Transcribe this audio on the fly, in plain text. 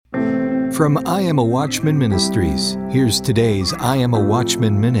From I Am a Watchman Ministries, here's today's I Am a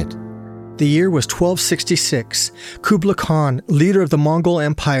Watchman Minute. The year was 1266. Kublai Khan, leader of the Mongol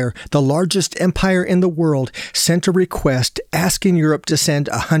Empire, the largest empire in the world, sent a request asking Europe to send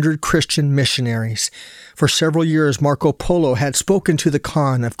 100 Christian missionaries. For several years, Marco Polo had spoken to the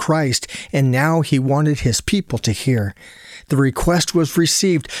Khan of Christ, and now he wanted his people to hear. The request was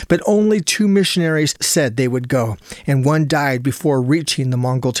received, but only 2 missionaries said they would go, and one died before reaching the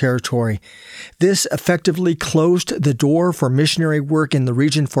Mongol territory. This effectively closed the door for missionary work in the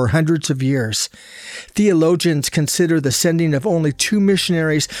region for hundreds of years. Theologians consider the sending of only 2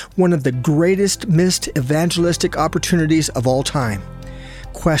 missionaries one of the greatest missed evangelistic opportunities of all time.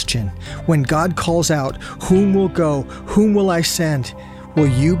 Question: when God calls out, "Whom will go? Whom will I send?" Will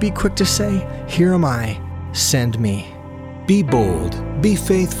you be quick to say, "Here am I, send me"? Be bold, be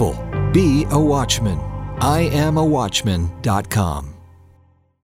faithful, be a watchman. IamAWatchman.com